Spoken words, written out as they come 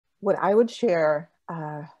what I would share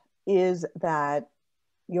is that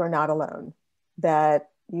you're not alone, that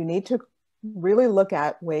you need to really look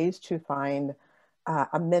at ways to find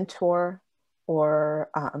a mentor or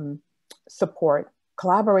support.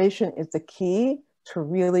 Collaboration is the key to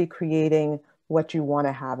really creating what you want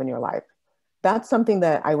to have in your life. That's something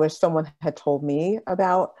that I wish someone had told me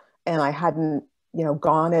about, and I hadn't,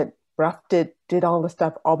 gone it, roughed it, did all the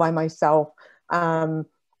stuff all by myself. Um,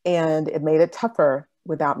 and it made it tougher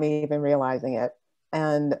without me even realizing it.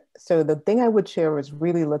 And so the thing I would share was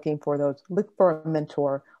really look for a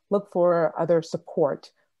mentor, look for other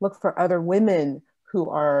support, look for other women who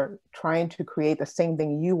are trying to create the same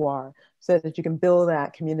thing you are so that you can build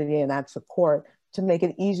that community and that support to make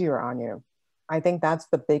it easier on you. I think that's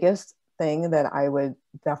the biggest thing that I would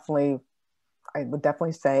definitely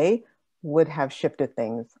say would have shifted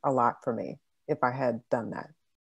things a lot for me if I had done that.